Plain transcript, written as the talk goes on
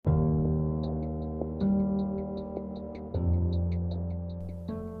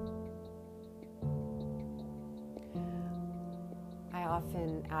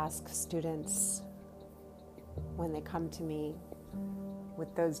ask students when they come to me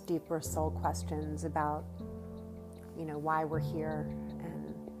with those deeper soul questions about, why we're here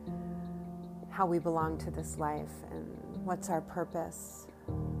and how we belong to this life and what's our purpose.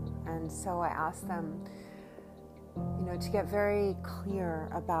 And so I ask them, to get very clear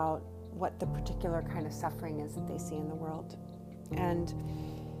about what the particular kind of suffering is that they see in the world. And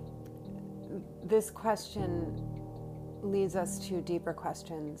this question leads us to deeper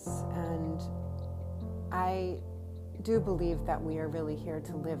questions. And I do believe that we are really here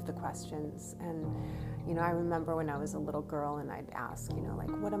to live the questions. And, I remember when I was a little girl and I'd ask,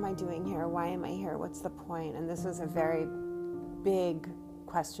 what am I doing here? Why am I here? What's the point? And this was a very big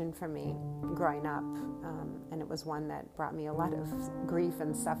question for me growing up. And it was one that brought me a lot of grief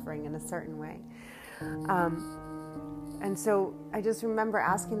and suffering in a certain way. And so I just remember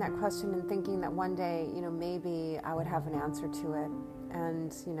asking that question and thinking that one day, maybe I would have an answer to it.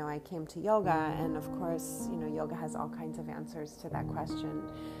 And, I came to yoga, and of course, yoga has all kinds of answers to that question.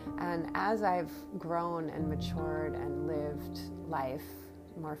 And as I've grown and matured and lived life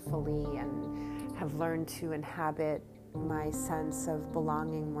more fully and have learned to inhabit my sense of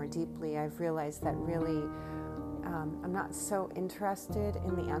belonging more deeply, I've realized that really I'm not so interested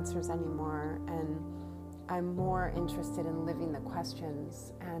in the answers anymore, and I'm more interested in living the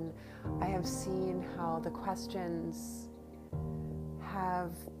questions. And I have seen how the questions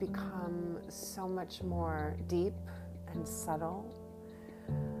have become so much more deep and subtle.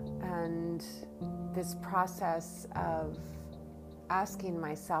 And this process of asking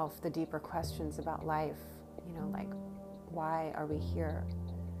myself the deeper questions about life, like, why are we here,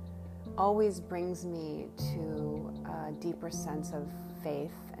 always brings me to a deeper sense of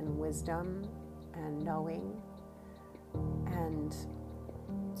faith and wisdom and knowing, and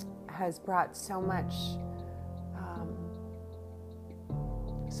has brought so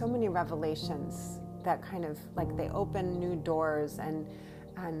many revelations that kind of like they open new doors and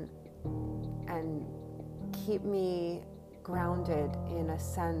keep me grounded in a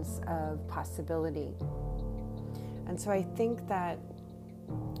sense of possibility. And so I think that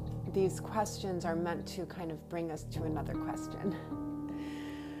these questions are meant to kind of bring us to another question.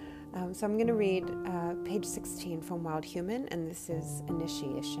 So I'm going to read page 16 from Wild Human, and this is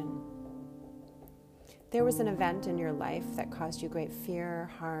Initiation. There was an event in your life that caused you great fear,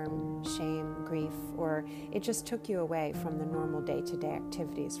 harm, shame, grief, or it just took you away from the normal day-to-day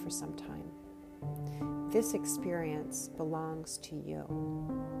activities for some time. This experience belongs to you.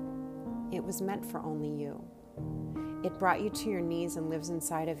 It was meant for only you. It brought you to your knees and lives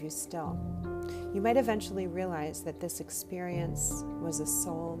inside of you still. You might eventually realize that this experience was a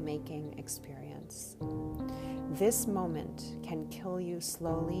soul-making experience. This moment can kill you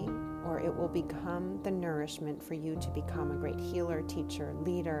slowly, or it will become the nourishment for you to become a great healer, teacher,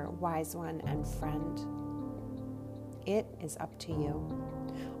 leader, wise one, and friend. It is up to you.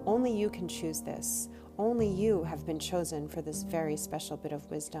 Only you can choose this. Only you have been chosen for this very special bit of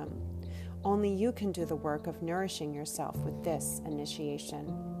wisdom. Only you can do the work of nourishing yourself with this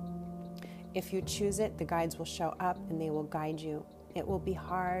initiation. If you choose it, the guides will show up and they will guide you. It will be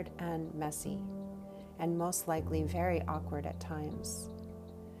hard and messy, and most likely very awkward at times.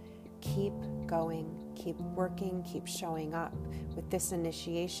 Keep going, keep working, keep showing up. With this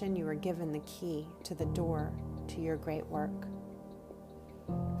initiation, you are given the key to the door to your great work.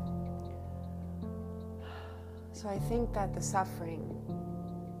 So I think that the suffering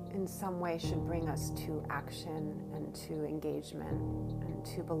in some way should bring us to action and to engagement and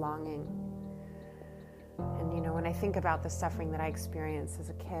to belonging. And when I think about the suffering that I experienced as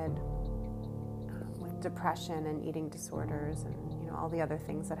a kid, with depression and eating disorders and all the other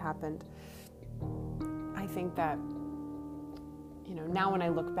things that happened, I think that now when I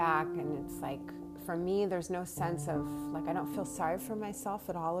look back, and it's like, for me, there's no sense of I don't feel sorry for myself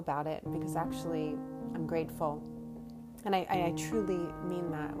at all about it, because actually I'm grateful. And I truly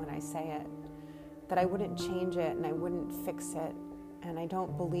mean that when I say it, that I wouldn't change it and I wouldn't fix it. And I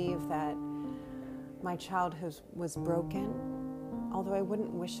don't believe that my childhood was broken, although I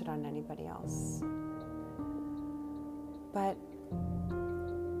wouldn't wish it on anybody else. But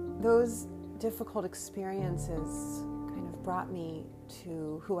those difficult experiences kind of brought me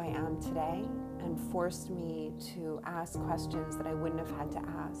to who I am today and forced me to ask questions that I wouldn't have had to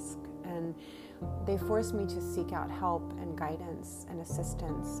ask. And they forced me to seek out help and guidance and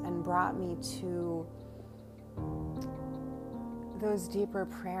assistance, and brought me to those deeper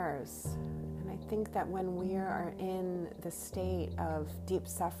prayers. And I think that when we are in the state of deep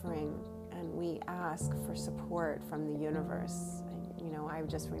suffering and we ask for support from the universe, I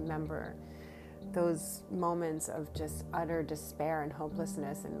just remember those moments of just utter despair and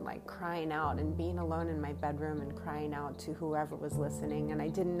hopelessness, and like crying out and being alone in my bedroom and crying out to whoever was listening. And I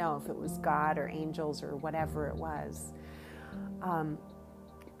didn't know if it was God or angels or whatever it was.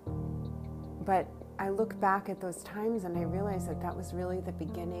 But I look back at those times and I realize that that was really the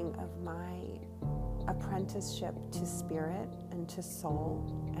beginning of my apprenticeship to spirit and to soul,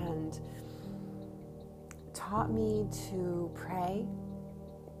 and taught me to pray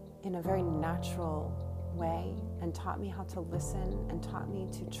in a very natural way, and taught me how to listen, and taught me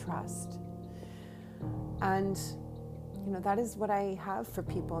to trust. And that is what I have for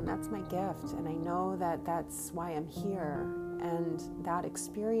people, and that's my gift, and I know that that's why I'm here. And that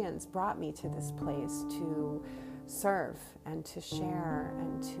experience brought me to this place to serve and to share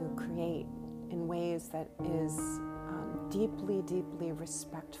and to create in ways that is deeply, deeply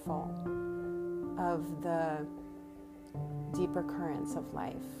respectful of the deeper currents of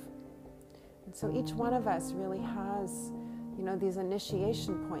life. And so each one of us really has, these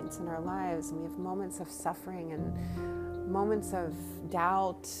initiation points in our lives, and we have moments of suffering and moments of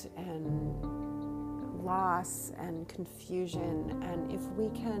doubt and loss and confusion. And if we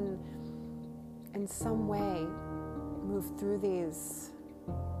can in some way move through these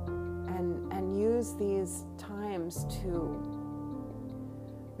and use these times to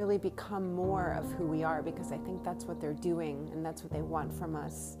really become more of who we are, because I think that's what they're doing and that's what they want from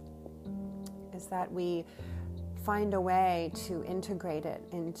us, is that we find a way to integrate it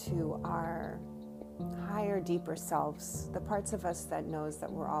into our higher, deeper selves, the parts of us that knows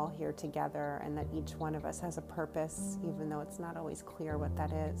that we're all here together and that each one of us has a purpose, even though it's not always clear what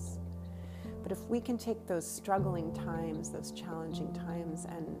that is. But if we can take those struggling times, those challenging times,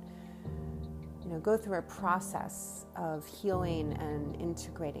 and go through a process of healing and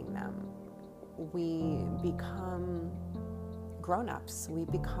integrating them, we become grown-ups. We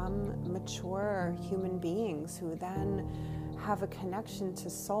become mature human beings who then have a connection to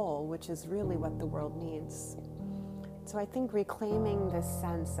soul, which is really what the world needs. So I think reclaiming this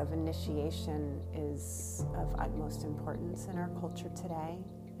sense of initiation is of utmost importance in our culture today,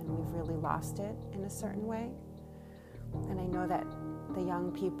 and we've really lost it in a certain way. And I know that the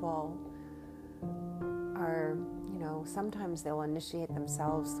young people are, sometimes they'll initiate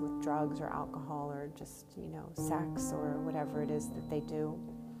themselves with drugs or alcohol or just, sex or whatever it is that they do.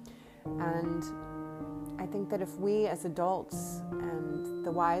 And I think that if we as adults and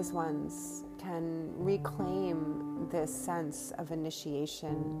the wise ones can reclaim this sense of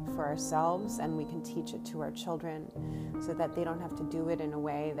initiation for ourselves, and we can teach it to our children so that they don't have to do it in a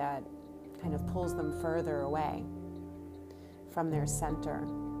way that kind of pulls them further away from their center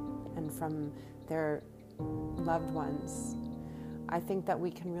and from their loved ones, I think that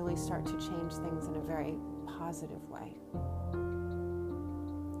we can really start to change things in a very positive way.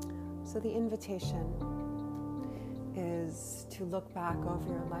 So the invitation is to look back over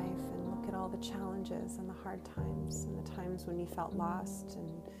your life and look at all the challenges and the hard times and the times when you felt lost and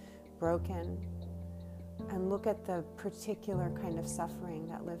broken, and look at the particular kind of suffering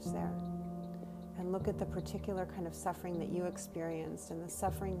that lives there, and look at the particular kind of suffering that you experienced and the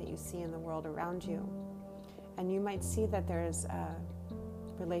suffering that you see in the world around you. And you might see that there's a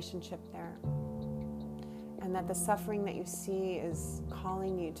relationship there, and that the suffering that you see is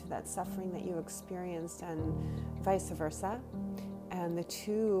calling you to that suffering that you experienced, and vice versa. And the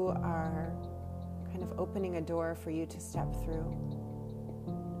two are kind of opening a door for you to step through.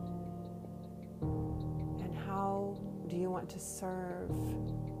 And how do you want to serve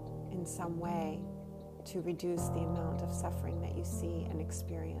in some way to reduce the amount of suffering that you see and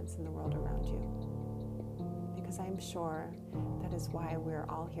experience in the world around you? Because I'm sure that is why we're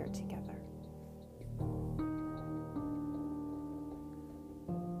all here together.